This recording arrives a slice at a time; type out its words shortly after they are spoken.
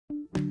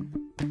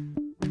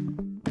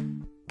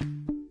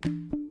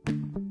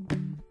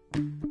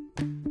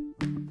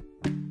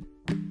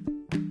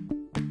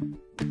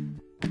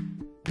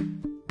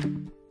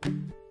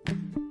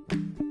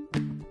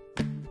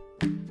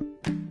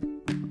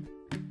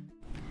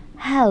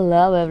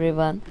Hello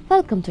everyone,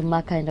 welcome to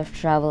my kind of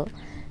travel.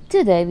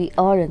 Today we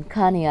are in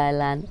Coney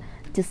Island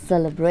to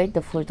celebrate the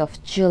 4th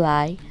of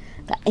July,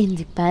 the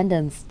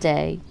Independence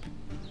Day.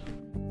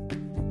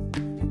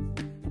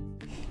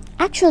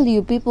 Actually,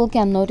 you people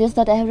can notice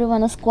that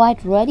everyone is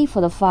quite ready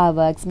for the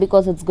fireworks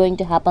because it's going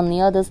to happen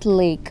near this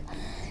lake.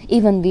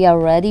 Even we are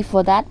ready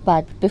for that,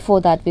 but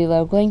before that we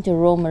were going to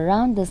roam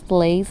around this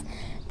place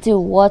to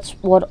watch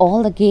what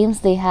all the games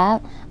they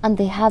have, and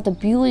they have the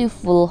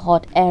beautiful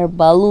hot air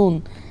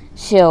balloon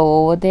show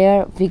over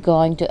there. We're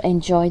going to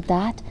enjoy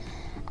that.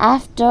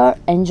 After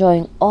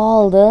enjoying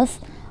all this,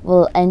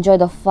 we'll enjoy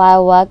the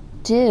firework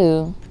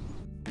too.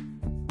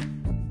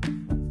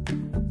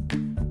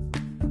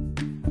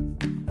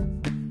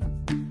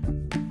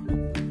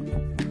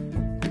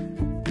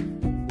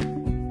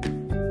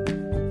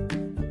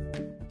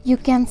 You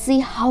can see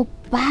how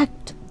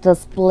packed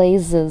this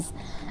place is.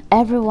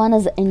 Everyone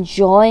is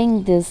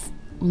enjoying this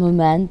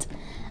moment,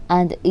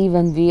 and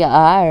even we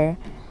are.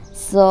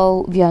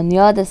 So we are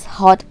near this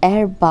hot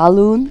air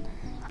balloon.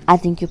 I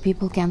think you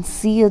people can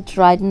see it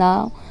right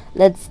now.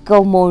 Let's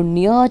go more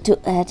near to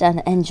it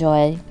and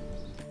enjoy.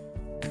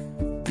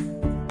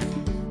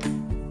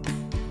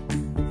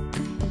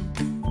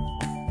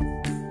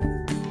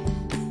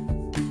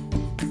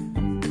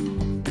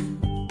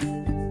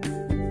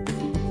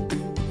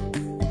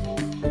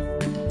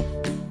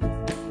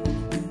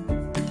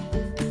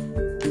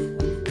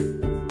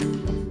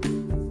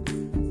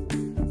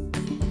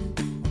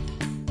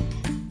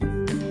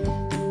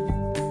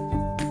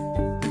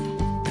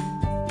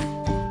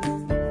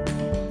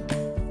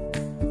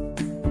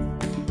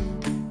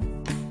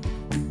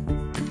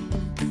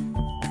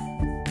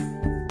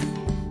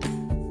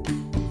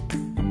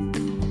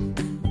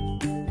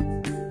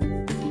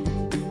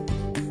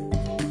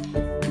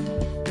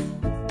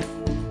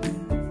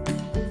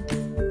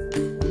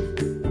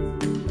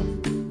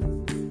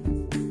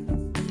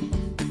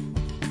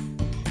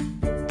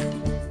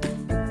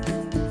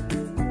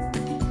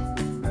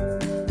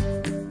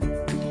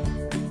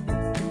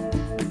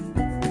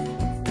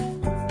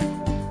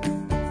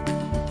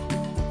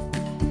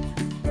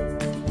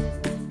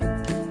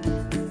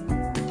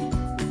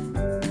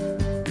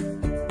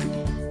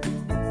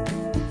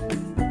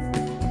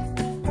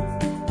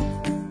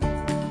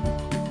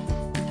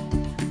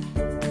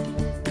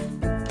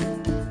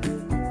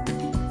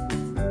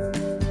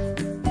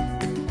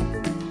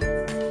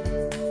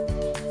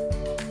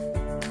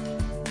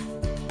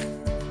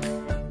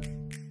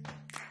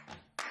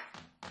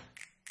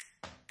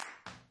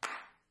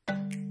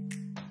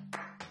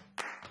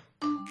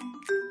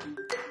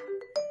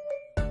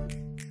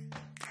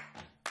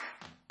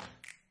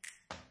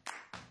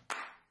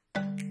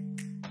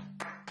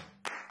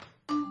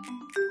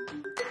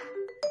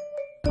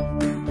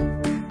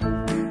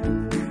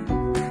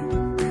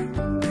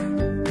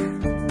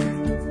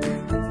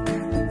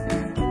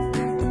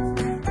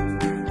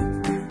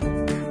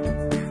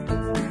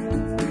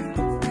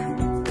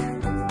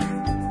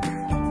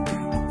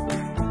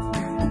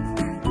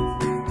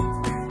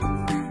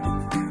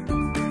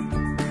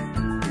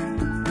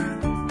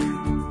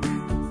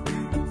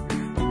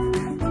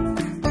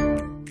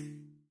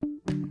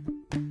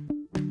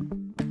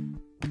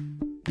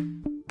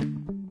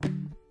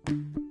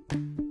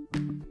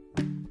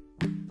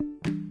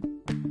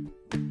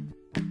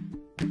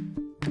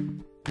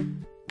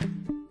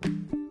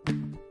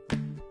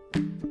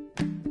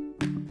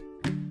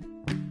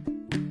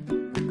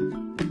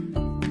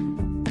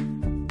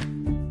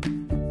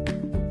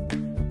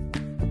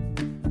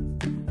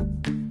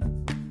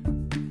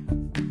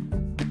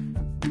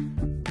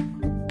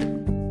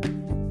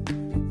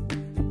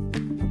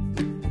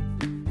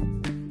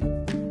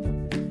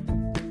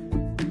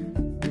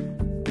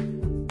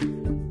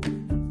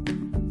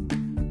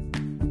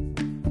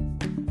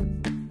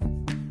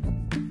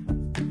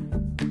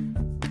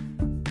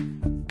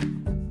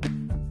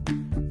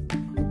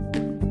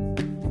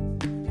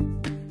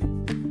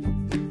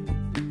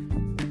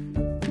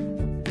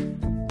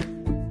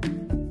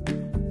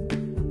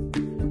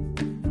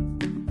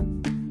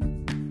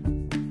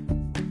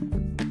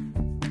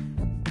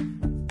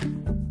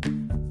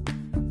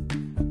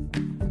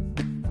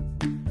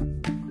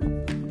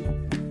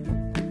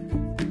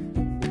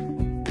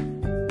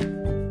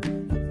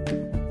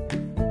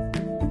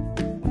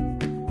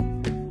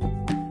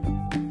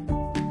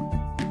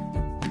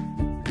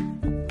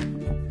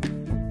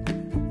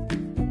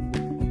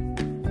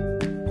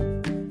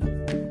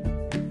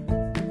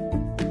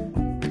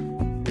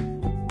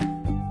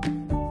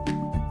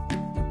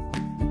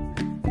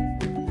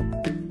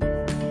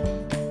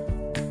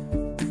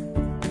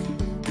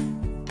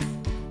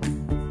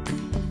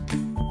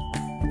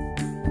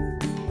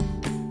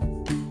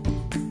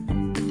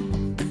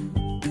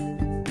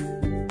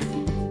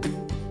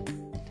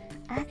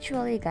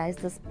 Actually guys,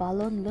 this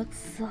balloon looks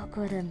so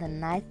good in the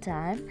night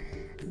time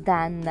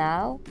than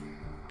now.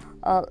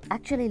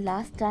 Actually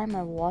last time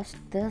I watched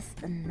this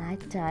in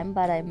night time,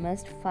 but I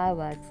missed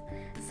fireworks.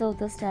 So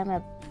this time I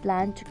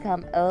plan to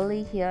come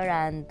early here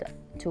and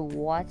to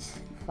watch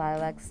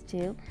fireworks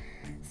too.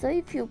 So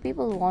if you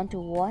people want to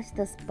watch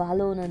this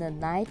balloon in a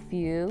night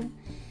view,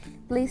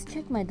 please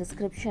check my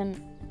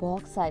description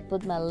box. I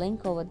put my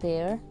link over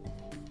there.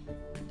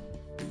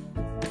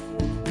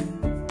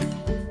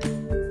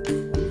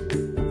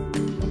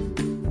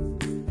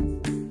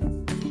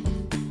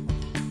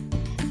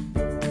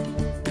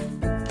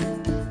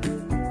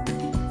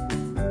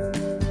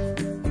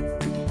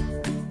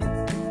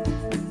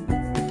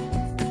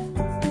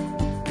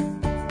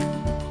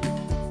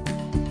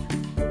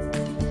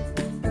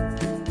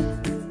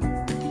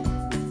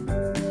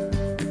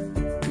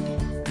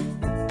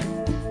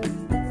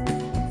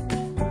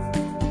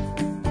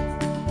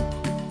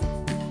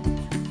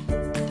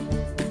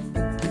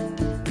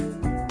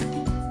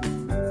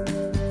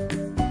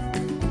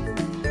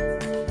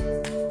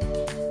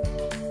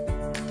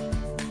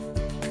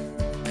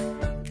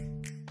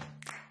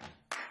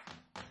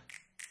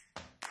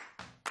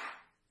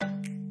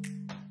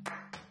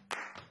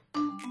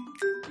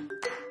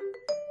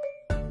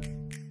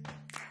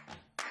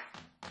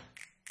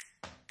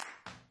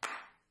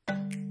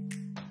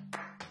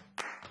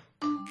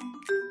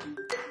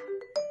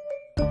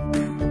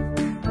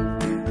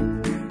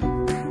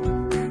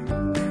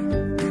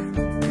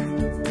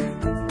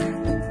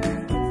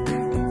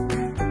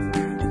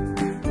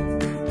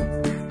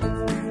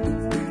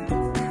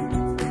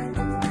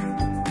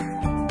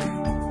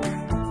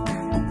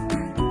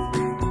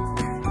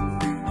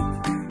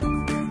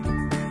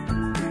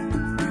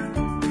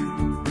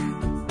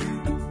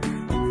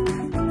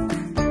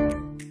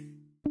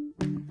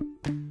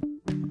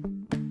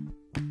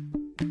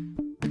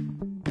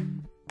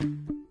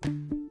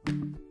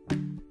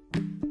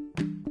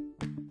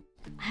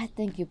 I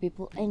think you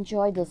people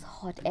enjoy those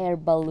hot air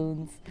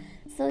balloons.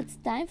 So it's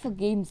time for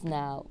games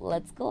now.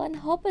 Let's go and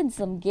hop in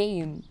some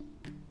game.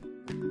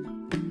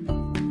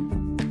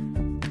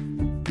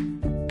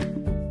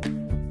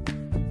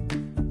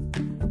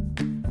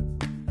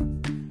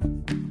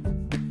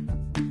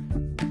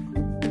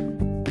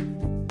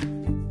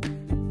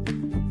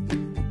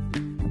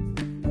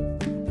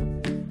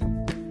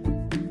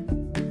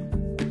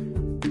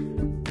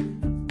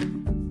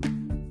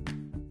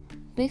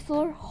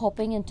 Before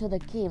hopping into the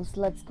games,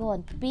 let's go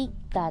and peek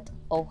that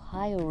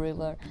Ohio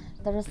River.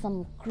 There are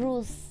some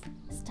crews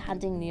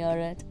standing near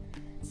it.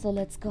 So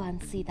let's go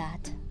and see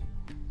that.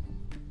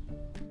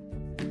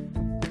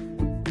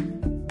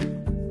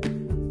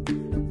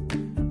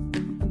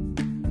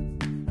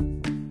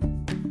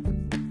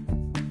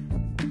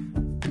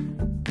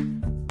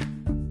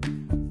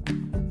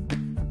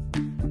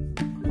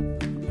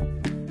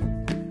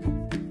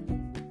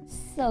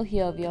 So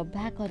here we are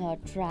back on our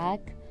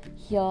track.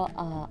 Here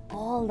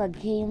all the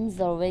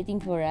games are waiting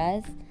for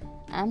us.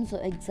 I'm so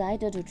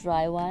excited to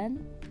try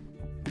one.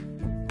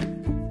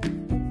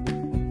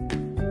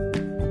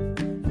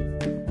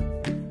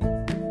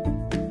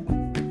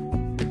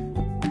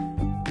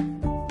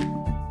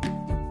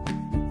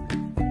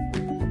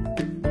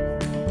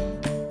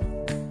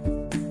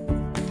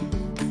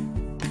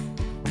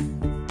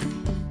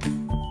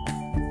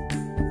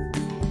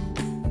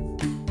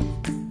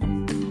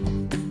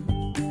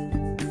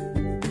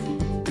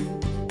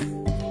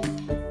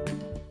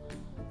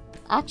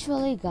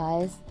 Actually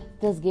guys,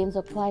 these games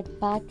are quite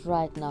packed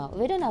right now.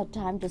 We don't have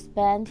time to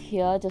spend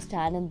here to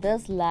stand in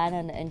this line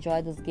and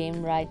enjoy this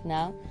game right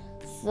now.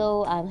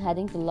 So I'm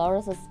heading to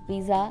Laurus's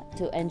Pizza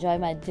to enjoy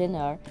my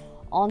dinner.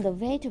 On the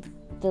way to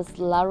this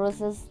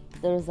Laurus's,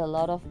 there is a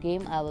lot of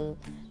game. I will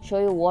show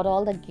you what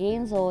all the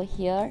games over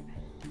here.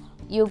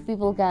 You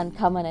people can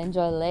come and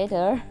enjoy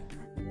later.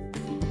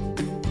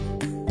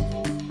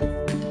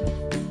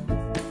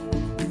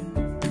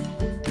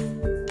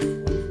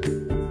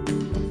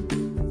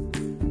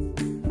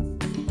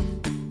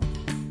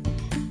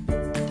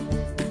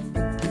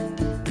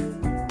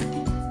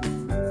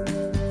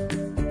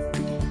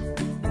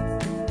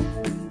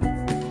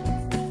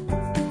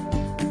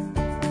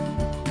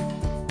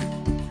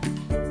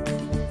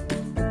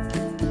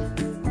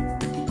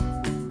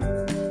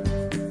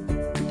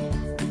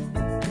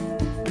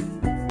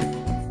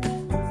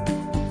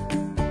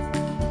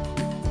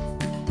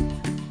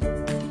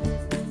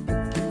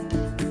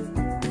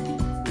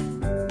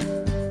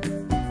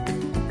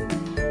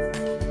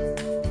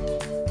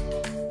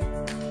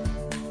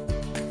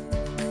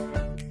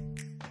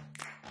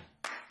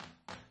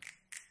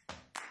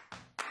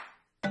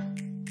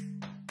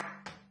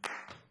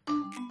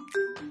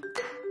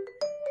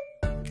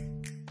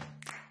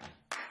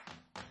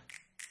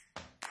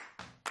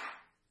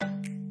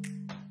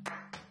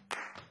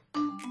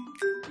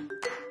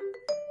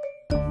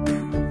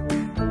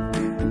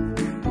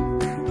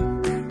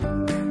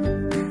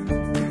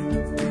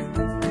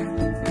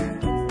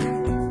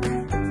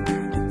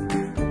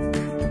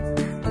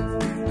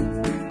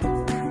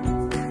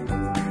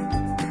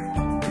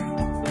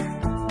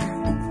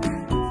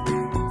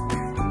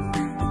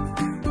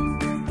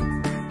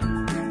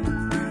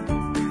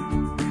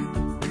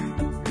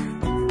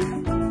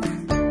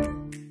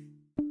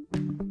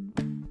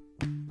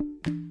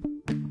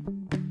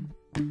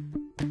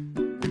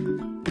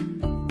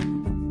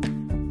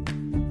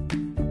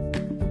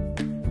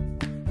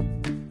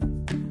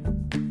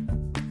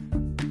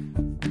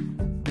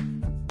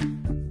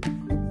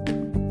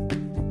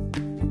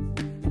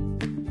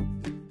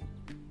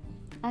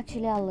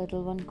 Actually, our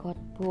little one got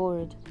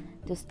bored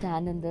to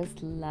stand in this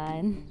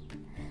line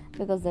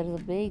because there is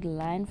a big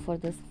line for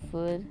this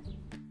food.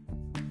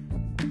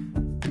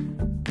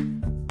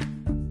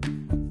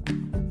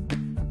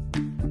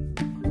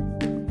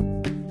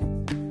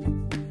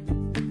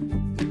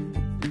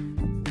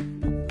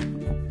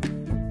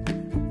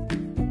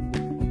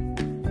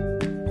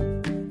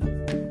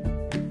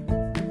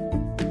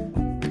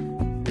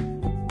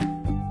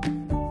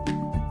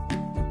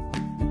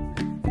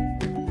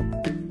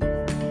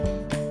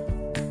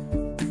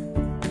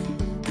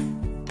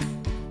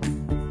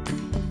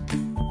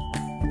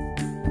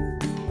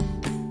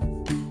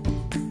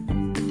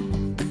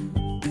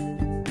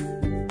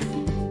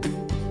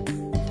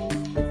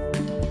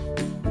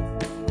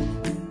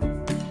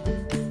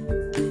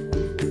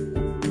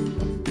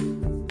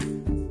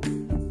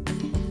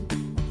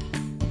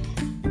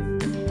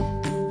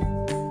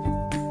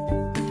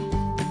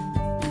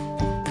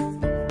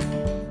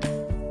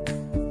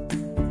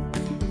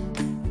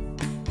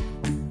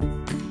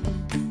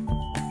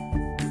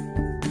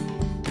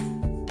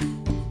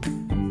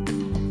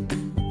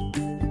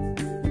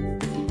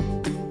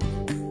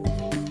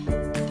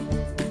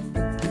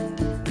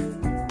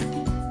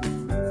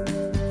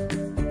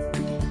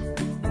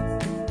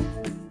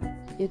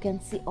 You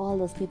can see all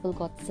those people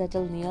got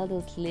settled near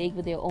this lake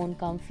with their own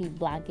comfy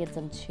blankets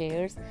and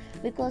chairs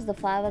because the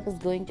firework is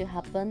going to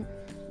happen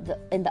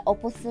in the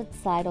opposite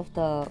side of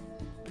the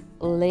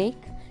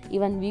lake.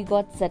 Even we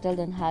got settled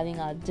and having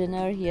our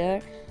dinner here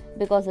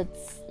because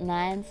it's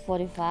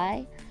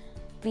 9:45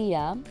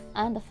 p.m.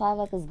 and the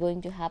firework is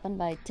going to happen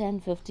by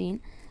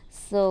 10:15.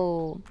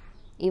 So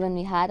even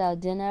we had our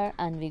dinner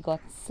and we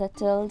got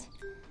settled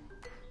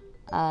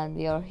and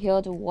we are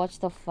here to watch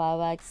the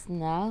fireworks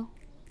now.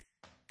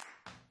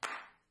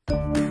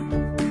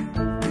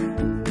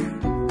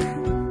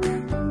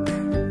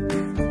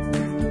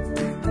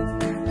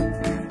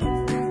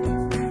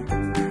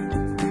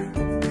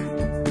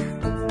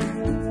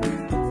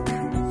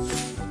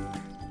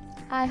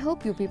 I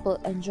hope you people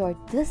enjoyed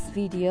this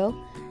video.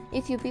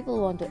 If you people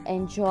want to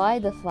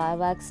enjoy the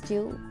fireworks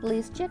too,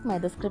 please check my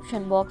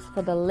description box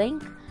for the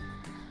link.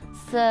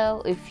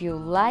 So if you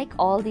like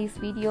all these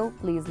videos,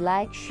 please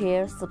like,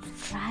 share,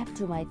 subscribe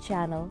to my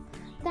channel.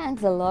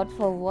 Thanks a lot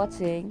for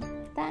watching.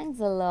 Thanks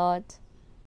a lot.